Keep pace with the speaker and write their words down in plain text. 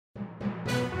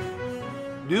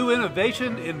New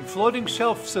innovation in floating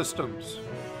shelf systems.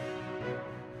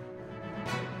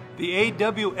 The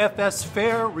AWFS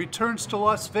Fair returns to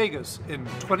Las Vegas in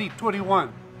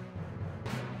 2021.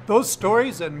 Those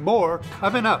stories and more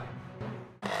coming up.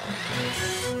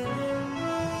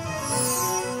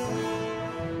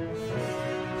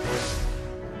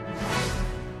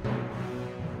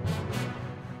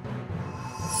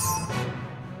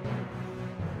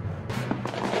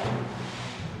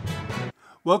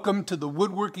 Welcome to the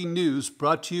Woodworking News,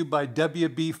 brought to you by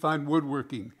WB Fine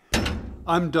Woodworking.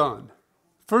 I'm Don.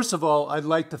 First of all, I'd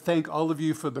like to thank all of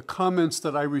you for the comments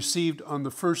that I received on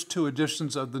the first two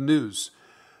editions of the news.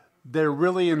 They're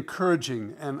really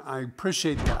encouraging, and I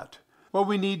appreciate that. What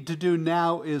we need to do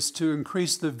now is to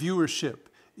increase the viewership.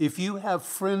 If you have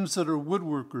friends that are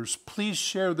woodworkers, please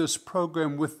share this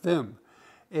program with them,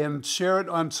 and share it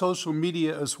on social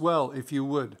media as well, if you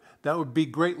would. That would be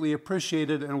greatly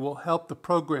appreciated and will help the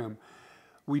program.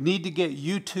 We need to get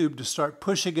YouTube to start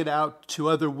pushing it out to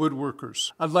other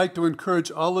woodworkers. I'd like to encourage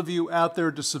all of you out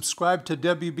there to subscribe to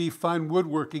WB Fine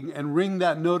Woodworking and ring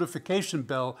that notification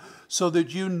bell so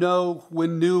that you know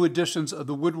when new editions of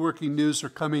the Woodworking News are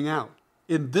coming out.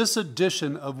 In this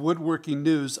edition of Woodworking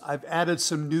News, I've added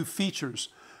some new features.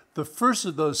 The first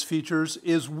of those features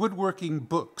is woodworking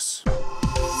books.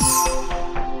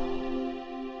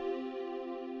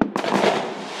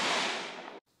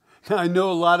 Now, I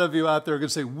know a lot of you out there are going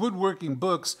to say, woodworking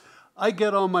books? I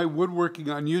get all my woodworking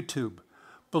on YouTube.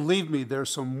 Believe me, there's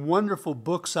some wonderful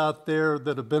books out there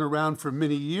that have been around for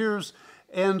many years,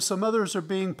 and some others are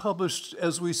being published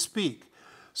as we speak.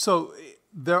 So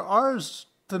there are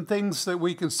some things that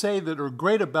we can say that are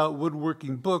great about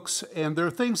woodworking books, and there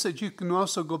are things that you can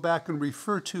also go back and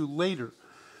refer to later.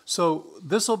 So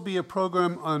this will be a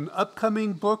program on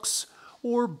upcoming books,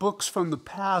 or books from the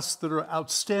past that are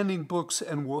outstanding books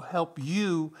and will help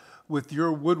you with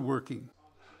your woodworking.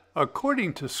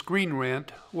 According to Screen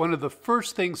Rant, one of the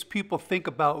first things people think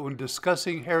about when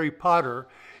discussing Harry Potter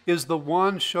is the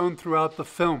wands shown throughout the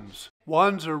films.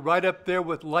 Wands are right up there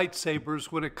with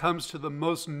lightsabers when it comes to the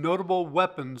most notable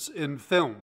weapons in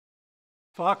film.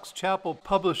 Fox Chapel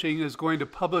Publishing is going to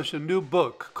publish a new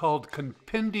book called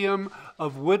Compendium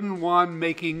of Wooden Wand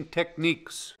Making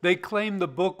Techniques. They claim the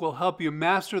book will help you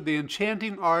master the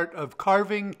enchanting art of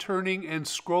carving, turning, and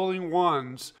scrolling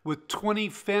wands with 20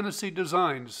 fantasy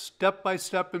designs,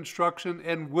 step-by-step instruction,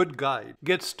 and wood guide.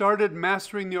 Get started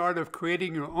mastering the art of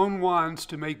creating your own wands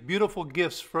to make beautiful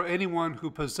gifts for anyone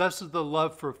who possesses the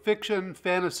love for fiction,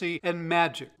 fantasy, and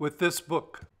magic with this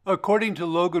book. According to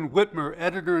Logan Whitmer,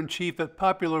 editor-in-chief at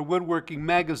Popular Woodworking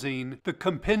magazine, the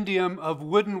Compendium of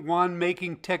Wooden Wand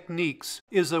Making Techniques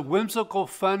is a whimsical,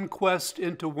 fun quest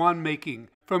into wand making.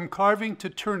 From carving to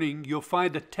turning, you'll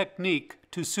find a technique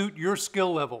to suit your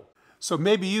skill level. So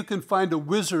maybe you can find a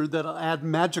wizard that'll add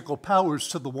magical powers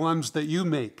to the wands that you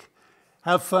make.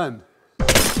 Have fun.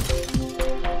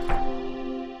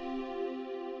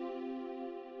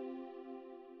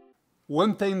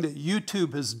 One thing that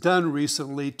YouTube has done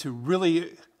recently to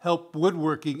really help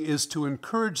woodworking is to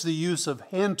encourage the use of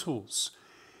hand tools.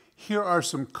 Here are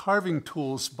some carving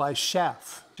tools by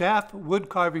Schaff. Schaff Wood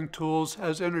Carving Tools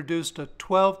has introduced a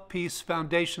 12-piece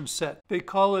foundation set. They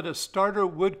call it a starter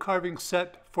wood carving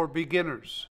set for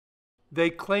beginners. They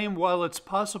claim while it's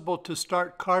possible to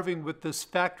start carving with this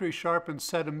factory sharpened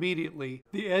set immediately,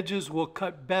 the edges will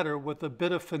cut better with a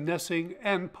bit of finessing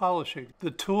and polishing.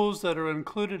 The tools that are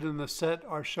included in the set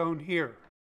are shown here.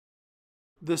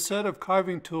 The set of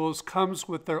carving tools comes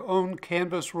with their own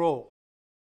canvas roll.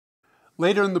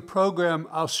 Later in the program,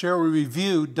 I'll share a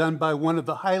review done by one of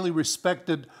the highly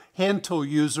respected hand tool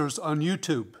users on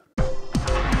YouTube.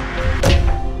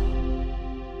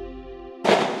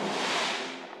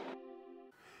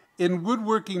 In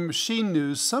woodworking machine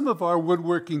news, some of our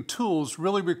woodworking tools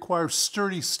really require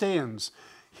sturdy stands.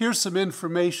 Here's some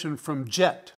information from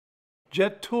Jet.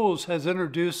 Jet Tools has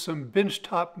introduced some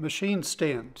benchtop machine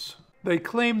stands. They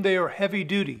claim they are heavy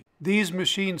duty. These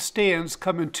machine stands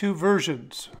come in two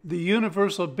versions. The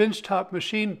universal benchtop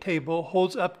machine table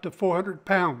holds up to 400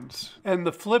 pounds, and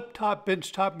the flip-top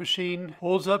benchtop machine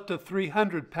holds up to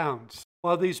 300 pounds.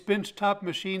 While these benchtop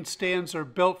machine stands are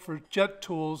built for Jet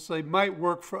tools, they might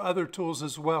work for other tools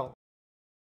as well.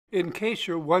 In case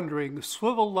you're wondering,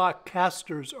 swivel lock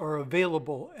casters are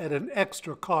available at an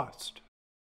extra cost.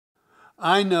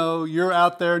 I know you're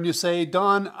out there and you say,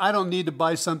 Don, I don't need to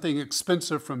buy something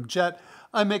expensive from Jet.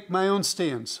 I make my own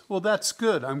stands. Well, that's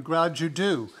good. I'm glad you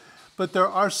do. But there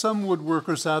are some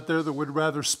woodworkers out there that would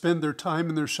rather spend their time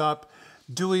in their shop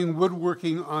doing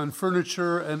woodworking on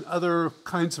furniture and other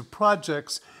kinds of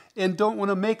projects and don't want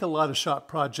to make a lot of shop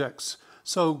projects.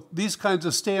 So these kinds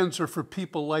of stands are for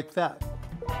people like that.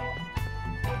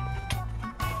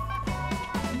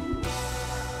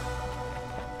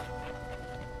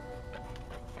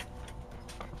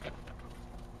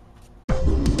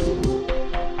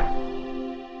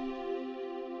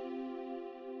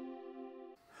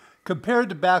 Compared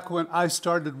to back when I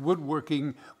started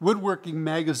woodworking, woodworking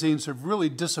magazines have really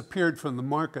disappeared from the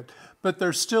market, but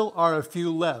there still are a few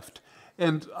left.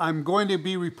 And I'm going to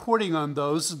be reporting on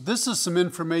those. This is some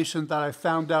information that I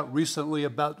found out recently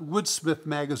about Woodsmith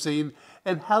magazine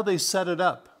and how they set it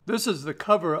up. This is the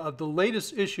cover of the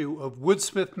latest issue of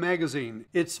Woodsmith magazine.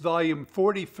 It's volume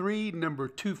 43, number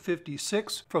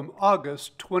 256 from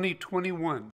August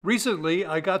 2021. Recently,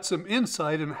 I got some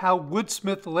insight on how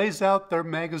Woodsmith lays out their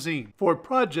magazine. For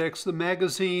projects, the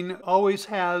magazine always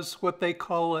has what they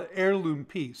call an heirloom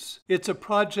piece. It's a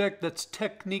project that's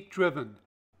technique driven.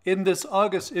 In this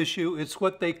August issue, it's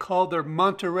what they call their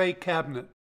Monterey cabinet.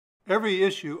 Every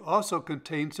issue also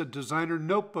contains a designer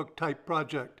notebook type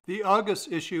project. The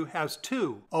August issue has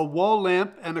two, a wall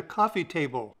lamp and a coffee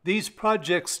table. These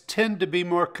projects tend to be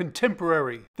more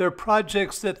contemporary. They're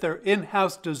projects that their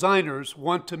in-house designers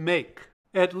want to make.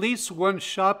 At least one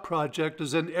shop project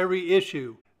is in every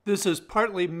issue. This is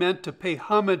partly meant to pay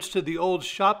homage to the old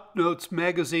Shop Notes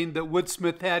magazine that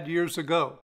Woodsmith had years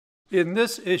ago. In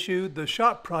this issue, the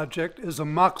shop project is a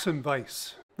Moxon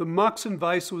vise. The Moxon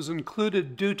vise was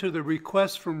included due to the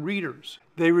requests from readers.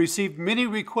 They received many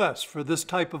requests for this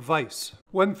type of vise.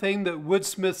 One thing that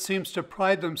Woodsmith seems to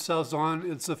pride themselves on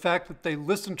is the fact that they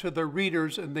listen to their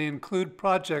readers and they include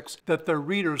projects that their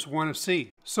readers want to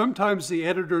see. Sometimes the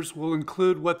editors will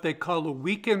include what they call a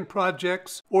weekend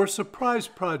projects or surprise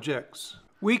projects.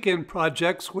 Weekend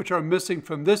projects, which are missing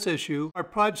from this issue, are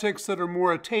projects that are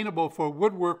more attainable for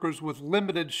woodworkers with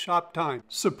limited shop time.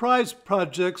 Surprise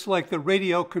projects like the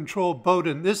radio control boat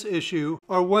in this issue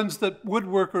are ones that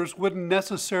woodworkers wouldn't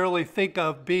necessarily think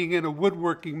of being in a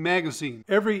woodworking magazine.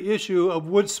 Every issue of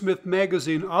Woodsmith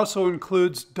magazine also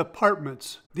includes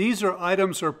departments. These are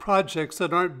items or projects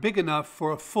that aren't big enough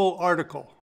for a full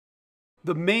article.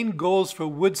 The main goals for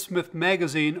Woodsmith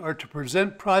magazine are to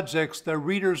present projects that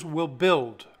readers will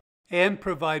build and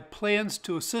provide plans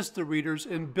to assist the readers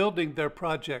in building their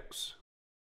projects.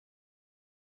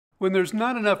 When there's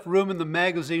not enough room in the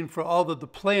magazine for all of the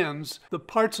plans, the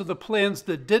parts of the plans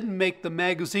that didn't make the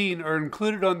magazine are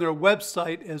included on their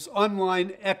website as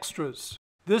online extras.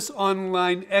 This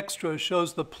online extra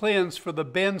shows the plans for the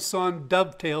bandsawn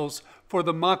dovetails for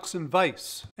the Moxon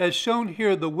vise. As shown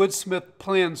here, the Woodsmith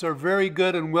plans are very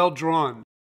good and well drawn.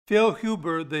 Phil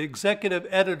Huber, the executive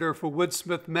editor for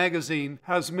Woodsmith magazine,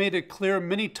 has made it clear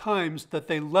many times that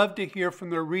they love to hear from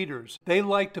their readers. They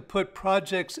like to put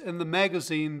projects in the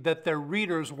magazine that their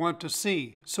readers want to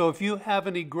see. So if you have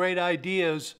any great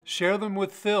ideas, share them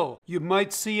with Phil. You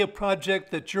might see a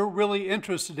project that you're really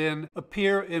interested in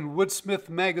appear in Woodsmith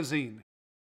magazine.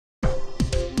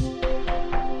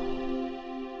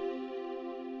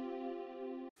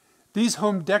 These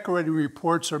home decorating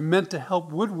reports are meant to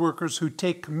help woodworkers who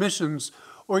take commissions,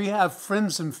 or you have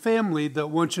friends and family that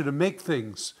want you to make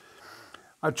things.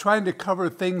 I'm trying to cover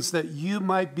things that you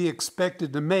might be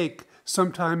expected to make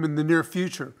sometime in the near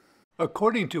future.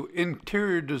 According to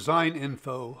Interior Design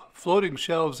Info, floating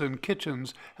shelves in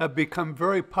kitchens have become a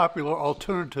very popular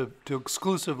alternative to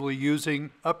exclusively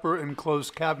using upper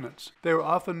enclosed cabinets. They are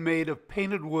often made of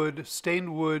painted wood,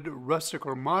 stained wood, rustic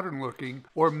or modern looking,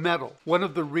 or metal. One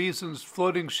of the reasons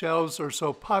floating shelves are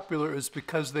so popular is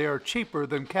because they are cheaper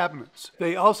than cabinets.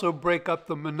 They also break up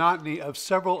the monotony of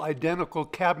several identical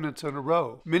cabinets in a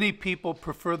row. Many people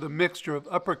prefer the mixture of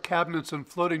upper cabinets and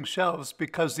floating shelves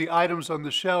because the items on the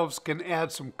shelves can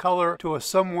add some color to a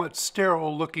somewhat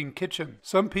sterile looking kitchen.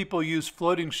 Some people use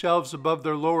floating shelves above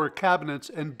their lower cabinets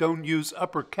and don't use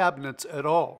upper cabinets at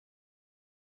all.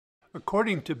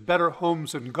 According to Better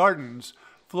Homes and Gardens,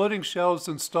 floating shelves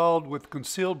installed with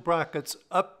concealed brackets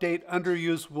update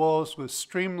underused walls with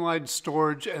streamlined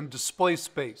storage and display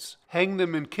space. Hang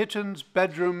them in kitchens,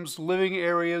 bedrooms, living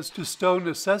areas to stow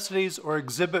necessities or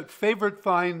exhibit favorite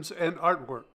finds and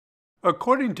artwork.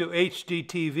 According to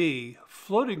HGTV,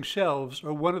 floating shelves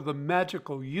are one of the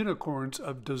magical unicorns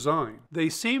of design. They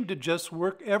seem to just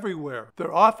work everywhere.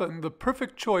 They're often the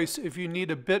perfect choice if you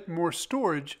need a bit more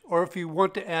storage or if you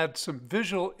want to add some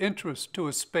visual interest to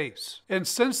a space. And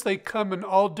since they come in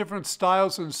all different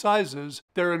styles and sizes,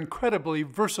 they're incredibly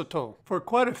versatile. For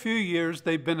quite a few years,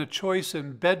 they've been a choice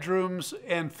in bedrooms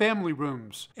and family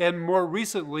rooms. And more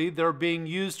recently, they're being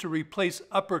used to replace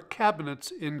upper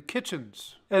cabinets in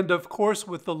kitchens. And of course,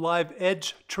 with the live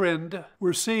edge trend, And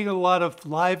we're seeing a lot of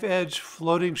live edge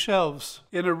floating shelves.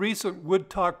 In a recent Wood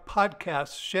Talk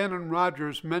podcast, Shannon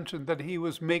Rogers mentioned that he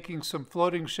was making some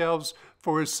floating shelves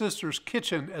for his sister's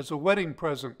kitchen as a wedding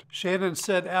present. Shannon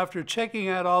said after checking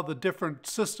out all the different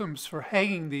systems for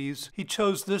hanging these, he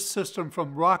chose this system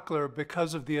from Rockler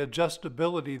because of the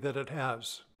adjustability that it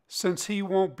has. Since he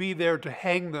won't be there to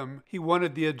hang them, he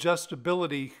wanted the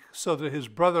adjustability so that his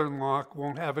brother-in-law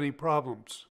won't have any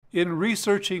problems. In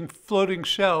researching floating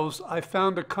shelves, I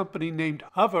found a company named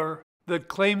Hover that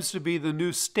claims to be the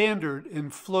new standard in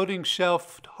floating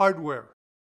shelf hardware.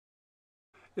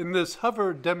 In this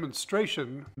Hover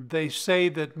demonstration, they say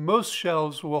that most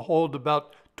shelves will hold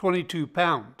about 22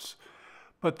 pounds,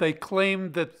 but they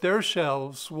claim that their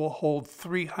shelves will hold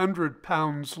 300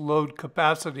 pounds load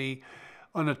capacity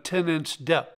on a 10-inch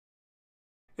depth.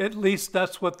 At least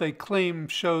that's what they claim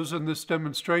shows in this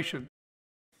demonstration.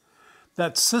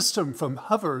 That system from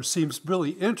Hover seems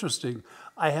really interesting.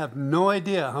 I have no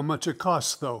idea how much it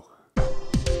costs though.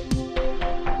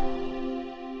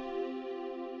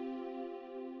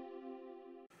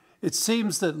 It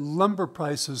seems that lumber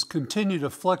prices continue to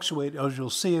fluctuate, as you'll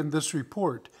see in this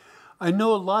report. I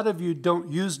know a lot of you don't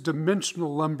use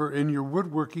dimensional lumber in your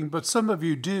woodworking, but some of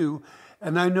you do,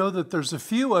 and I know that there's a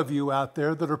few of you out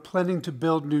there that are planning to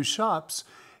build new shops,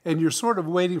 and you're sort of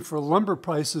waiting for lumber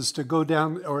prices to go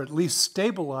down or at least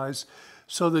stabilize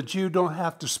so that you don't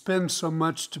have to spend so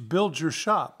much to build your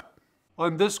shop.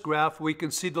 On this graph, we can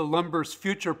see the lumber's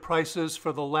future prices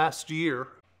for the last year.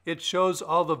 It shows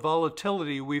all the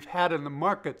volatility we've had in the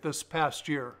market this past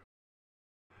year.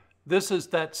 This is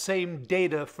that same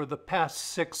data for the past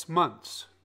 6 months.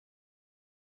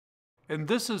 And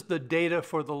this is the data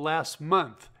for the last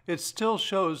month. It still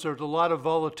shows there's a lot of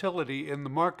volatility in the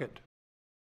market.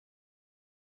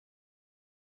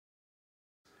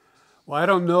 Well, I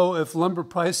don't know if lumber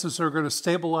prices are going to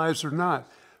stabilize or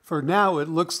not. For now, it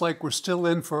looks like we're still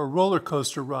in for a roller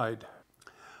coaster ride.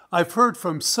 I've heard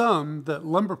from some that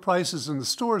lumber prices in the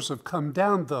stores have come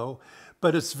down though,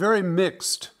 but it's very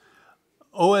mixed.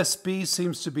 OSB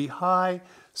seems to be high.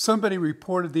 Somebody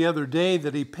reported the other day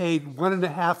that he paid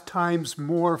 1.5 times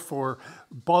more for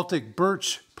Baltic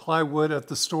birch plywood at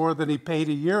the store than he paid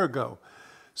a year ago.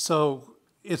 So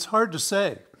it's hard to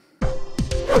say.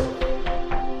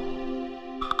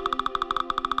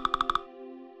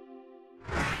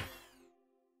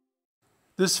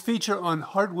 This feature on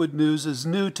hardwood news is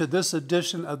new to this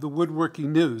edition of the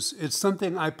Woodworking News. It's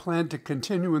something I plan to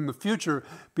continue in the future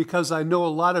because I know a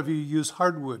lot of you use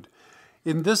hardwood.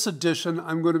 In this edition,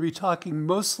 I'm going to be talking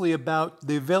mostly about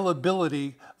the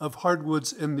availability of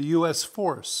hardwoods in the U.S.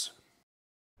 forests.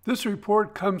 This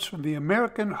report comes from the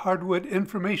American Hardwood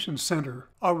Information Center.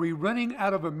 Are we running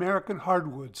out of American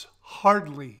hardwoods?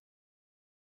 Hardly.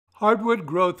 Hardwood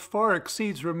growth far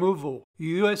exceeds removal.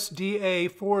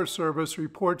 USDA Forest Service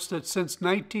reports that since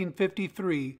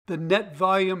 1953, the net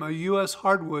volume of U.S.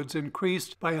 hardwoods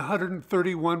increased by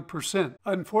 131%.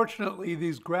 Unfortunately,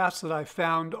 these graphs that I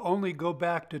found only go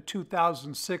back to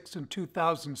 2006 and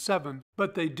 2007,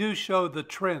 but they do show the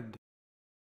trend.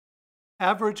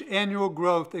 Average annual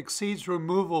growth exceeds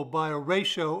removal by a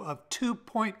ratio of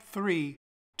 2.3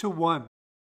 to 1.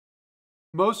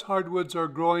 Most hardwoods are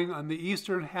growing on the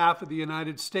eastern half of the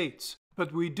United States,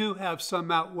 but we do have some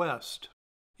out west.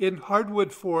 In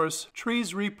hardwood forests,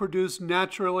 trees reproduce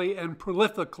naturally and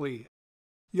prolifically.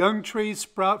 Young trees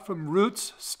sprout from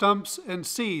roots, stumps, and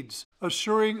seeds,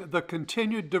 assuring the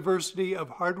continued diversity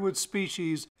of hardwood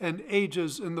species and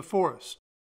ages in the forest.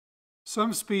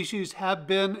 Some species have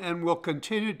been and will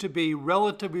continue to be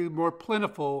relatively more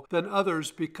plentiful than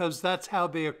others because that's how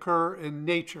they occur in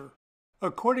nature.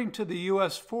 According to the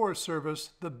U.S. Forest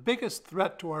Service, the biggest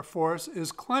threat to our forests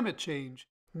is climate change,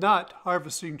 not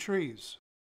harvesting trees.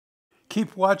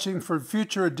 Keep watching for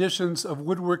future editions of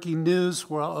Woodworking News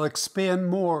where I'll expand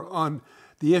more on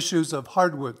the issues of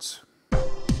hardwoods.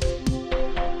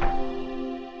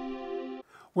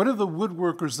 One of the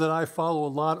woodworkers that I follow a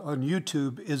lot on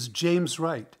YouTube is James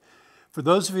Wright. For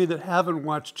those of you that haven't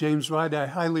watched James Wright, I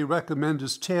highly recommend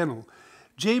his channel.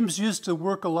 James used to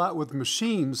work a lot with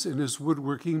machines in his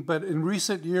woodworking, but in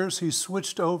recent years he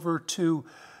switched over to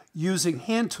using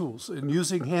hand tools and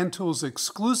using hand tools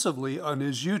exclusively on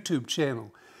his YouTube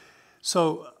channel.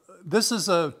 So this is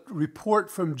a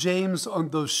report from James on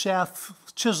those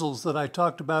shaft chisels that I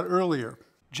talked about earlier.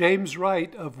 James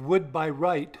Wright of Wood by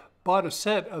Wright bought a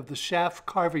set of the shaft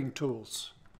carving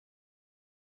tools.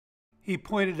 He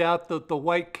pointed out that the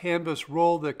white canvas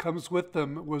roll that comes with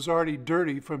them was already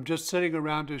dirty from just sitting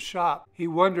around his shop. He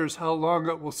wonders how long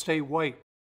it will stay white.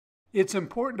 It's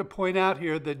important to point out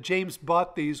here that James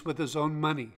bought these with his own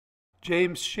money.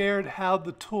 James shared how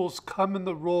the tools come in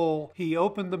the roll. He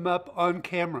opened them up on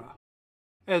camera.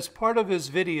 As part of his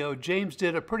video, James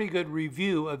did a pretty good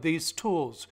review of these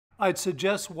tools. I'd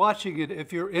suggest watching it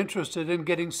if you're interested in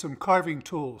getting some carving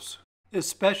tools,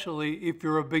 especially if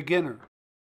you're a beginner.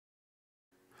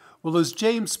 Well, as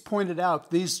James pointed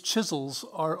out, these chisels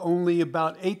are only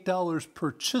about $8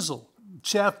 per chisel.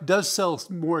 Chaff does sell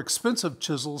more expensive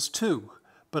chisels too,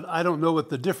 but I don't know what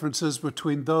the difference is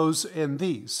between those and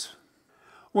these.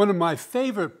 One of my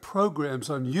favorite programs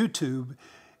on YouTube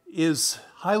is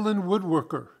Highland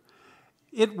Woodworker.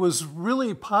 It was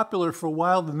really popular for a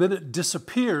while and then it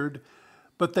disappeared,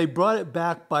 but they brought it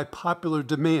back by popular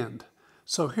demand.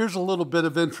 So here's a little bit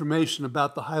of information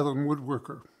about the Highland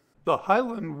Woodworker. The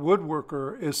Highland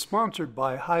Woodworker is sponsored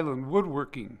by Highland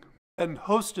Woodworking and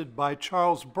hosted by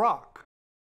Charles Brock.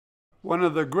 One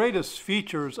of the greatest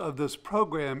features of this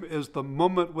program is the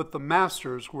Moment with the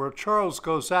Masters, where Charles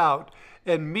goes out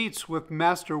and meets with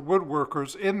master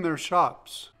woodworkers in their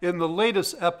shops. In the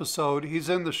latest episode, he's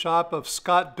in the shop of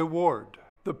Scott DeWard.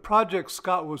 The project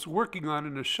Scott was working on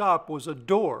in his shop was a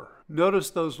door. Notice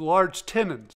those large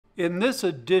tenons. In this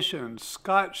edition,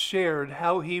 Scott shared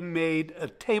how he made a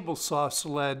table saw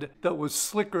sled that was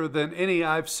slicker than any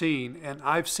I've seen, and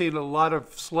I've seen a lot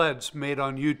of sleds made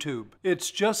on YouTube. It's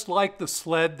just like the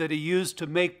sled that he used to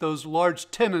make those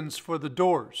large tenons for the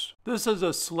doors. This is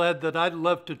a sled that I'd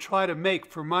love to try to make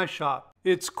for my shop.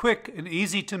 It's quick and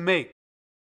easy to make.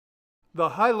 The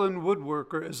Highland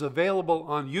Woodworker is available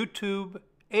on YouTube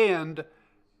and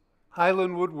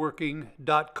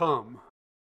highlandwoodworking.com.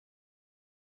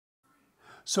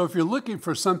 So if you're looking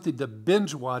for something to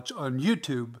binge watch on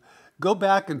YouTube, go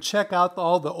back and check out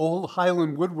all the old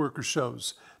Highland Woodworker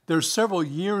shows. There's several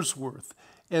years worth,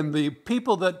 and the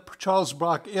people that Charles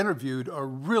Brock interviewed are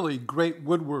really great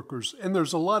woodworkers, and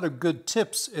there's a lot of good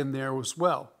tips in there as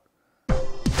well.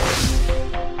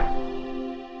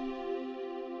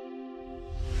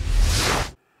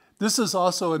 This is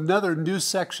also another new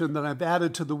section that I've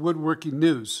added to the Woodworking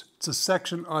News. It's a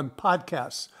section on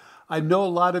podcasts. I know a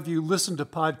lot of you listen to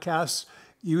podcasts.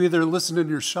 You either listen in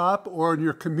your shop or in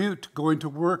your commute going to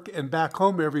work and back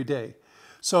home every day.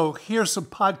 So here's some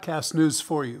podcast news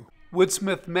for you.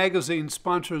 Woodsmith Magazine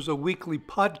sponsors a weekly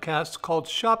podcast called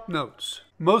Shop Notes.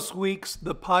 Most weeks,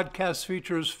 the podcast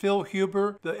features Phil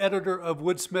Huber, the editor of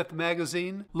Woodsmith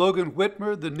Magazine, Logan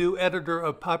Whitmer, the new editor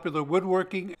of Popular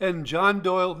Woodworking, and John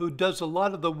Doyle, who does a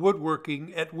lot of the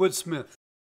woodworking at Woodsmith.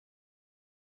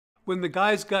 When the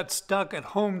guys got stuck at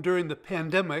home during the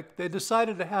pandemic, they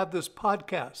decided to have this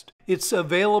podcast. It's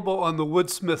available on the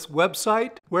Woodsmith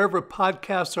website, wherever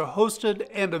podcasts are hosted,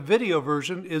 and a video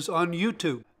version is on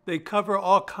YouTube. They cover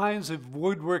all kinds of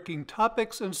woodworking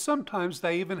topics, and sometimes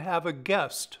they even have a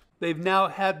guest. They've now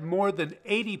had more than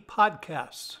 80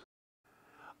 podcasts.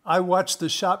 I watch the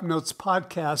Shop Notes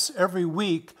podcasts every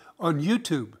week on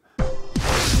YouTube.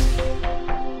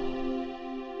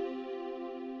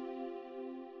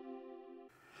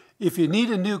 If you need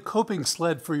a new coping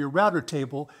sled for your router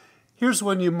table, here's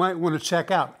one you might want to check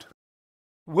out.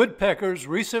 Woodpeckers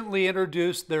recently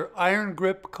introduced their Iron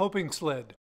Grip coping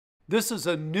sled. This is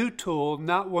a new tool,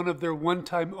 not one of their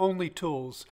one-time only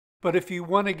tools, but if you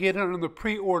want to get in on the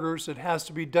pre-orders, it has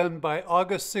to be done by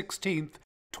August 16th,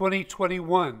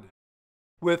 2021,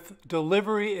 with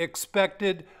delivery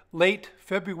expected late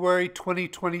February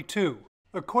 2022.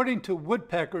 According to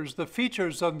Woodpeckers, the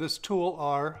features on this tool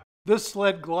are: this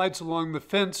sled glides along the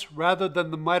fence rather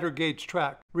than the miter gauge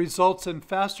track, results in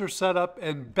faster setup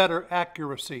and better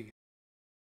accuracy.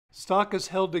 Stock is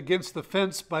held against the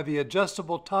fence by the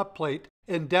adjustable top plate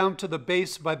and down to the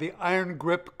base by the Iron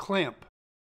Grip clamp.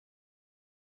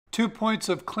 2 points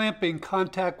of clamping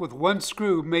contact with one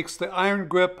screw makes the Iron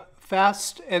Grip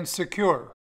fast and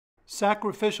secure.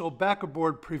 Sacrificial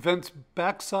backerboard prevents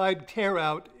backside tear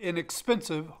out in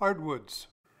expensive hardwoods.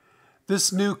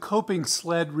 This new coping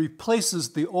sled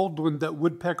replaces the old one that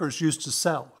woodpeckers used to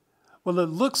sell. Well, it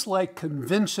looks like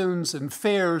conventions and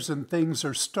fairs and things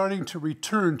are starting to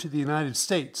return to the United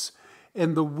States,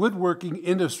 and the woodworking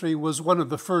industry was one of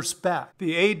the first back.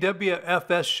 The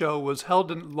AWFS show was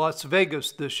held in Las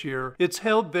Vegas this year. It's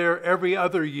held there every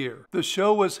other year. The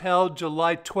show was held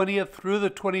July 20th through the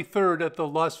 23rd at the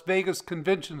Las Vegas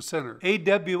Convention Center.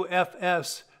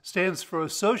 AWFS stands for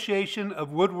Association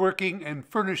of Woodworking and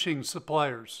Furnishing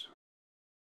Suppliers.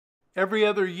 Every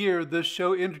other year, this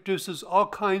show introduces all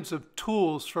kinds of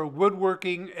tools for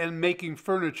woodworking and making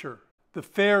furniture. The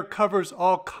fair covers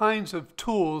all kinds of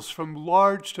tools from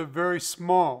large to very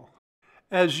small.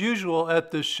 As usual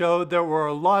at this show, there were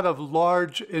a lot of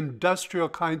large industrial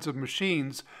kinds of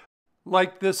machines,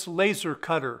 like this laser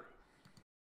cutter.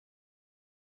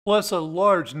 plus a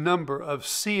large number of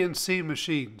CNC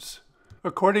machines.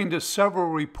 According to several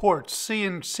reports,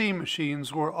 CNC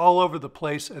machines were all over the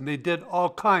place and they did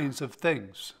all kinds of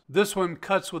things. This one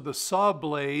cuts with a saw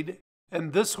blade,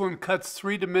 and this one cuts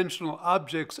three-dimensional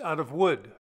objects out of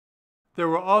wood. There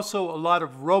were also a lot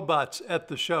of robots at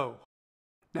the show.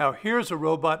 Now here's a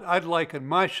robot I'd like in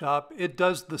my shop. It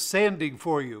does the sanding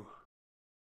for you.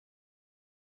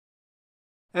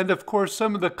 And of course,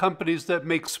 some of the companies that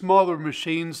make smaller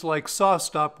machines like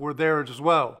SawStop were there as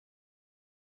well.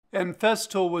 And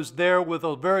Festool was there with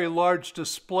a very large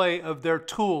display of their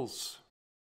tools.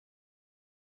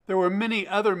 There were many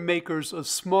other makers of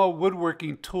small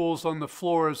woodworking tools on the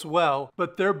floor as well,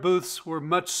 but their booths were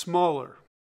much smaller.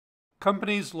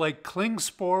 Companies like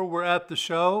Klingspor were at the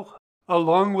show,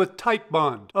 along with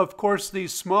Titebond. Of course,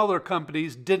 these smaller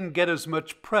companies didn't get as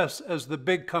much press as the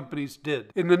big companies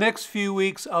did. In the next few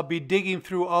weeks, I'll be digging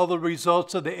through all the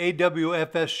results of the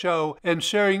AWFS show and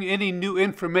sharing any new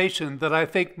information that I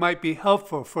think might be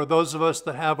helpful for those of us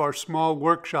that have our small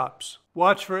workshops.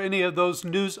 Watch for any of those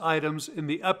news items in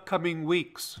the upcoming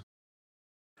weeks.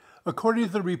 According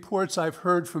to the reports I've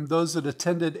heard from those that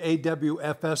attended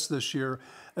AWFS this year,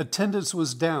 attendance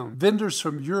was down. Vendors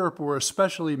from Europe were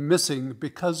especially missing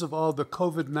because of all the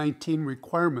COVID-19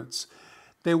 requirements.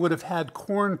 They would have had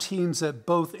quarantines at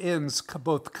both ends,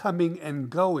 both coming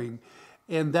and going,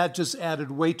 and that just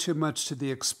added way too much to the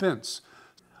expense.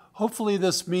 Hopefully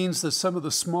this means that some of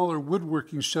the smaller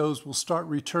woodworking shows will start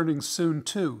returning soon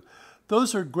too.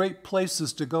 Those are great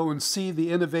places to go and see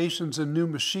the innovations in new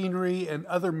machinery and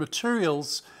other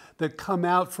materials that come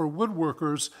out for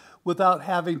woodworkers without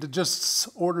having to just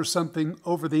order something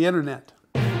over the internet.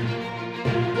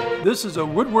 This is a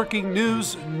Woodworking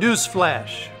News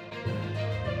Newsflash.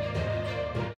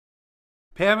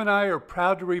 Pam and I are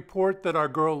proud to report that our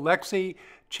girl Lexi,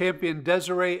 champion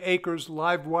Desiree Akers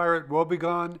live wire at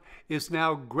Wobegon, is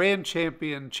now grand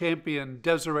champion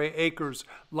Desiree Akers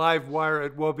live wire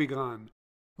at Wobegon.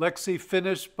 Lexi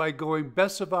finished by going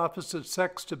best of opposite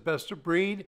sex to best of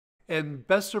breed and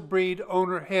best of breed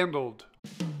owner handled.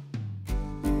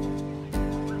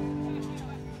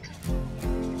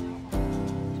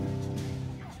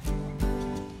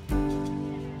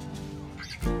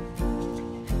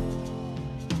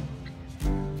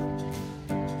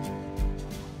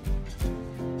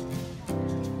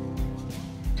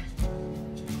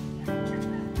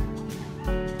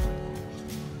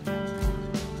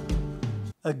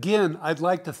 Again, I'd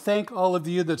like to thank all of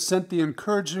you that sent the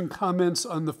encouraging comments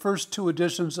on the first two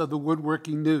editions of the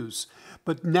Woodworking News.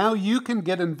 But now you can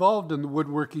get involved in the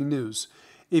Woodworking News.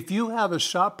 If you have a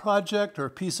shop project or a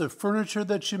piece of furniture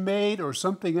that you made or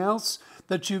something else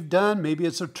that you've done, maybe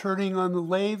it's a turning on the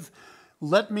lathe,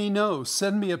 let me know.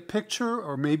 Send me a picture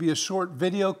or maybe a short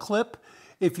video clip.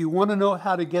 If you want to know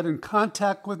how to get in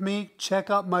contact with me, check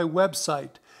out my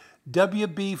website,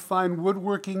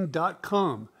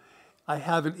 wbfinewoodworking.com. I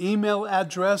have an email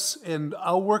address and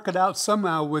I'll work it out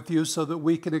somehow with you so that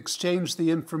we can exchange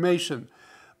the information,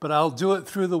 but I'll do it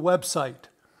through the website.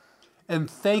 And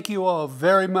thank you all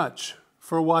very much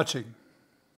for watching.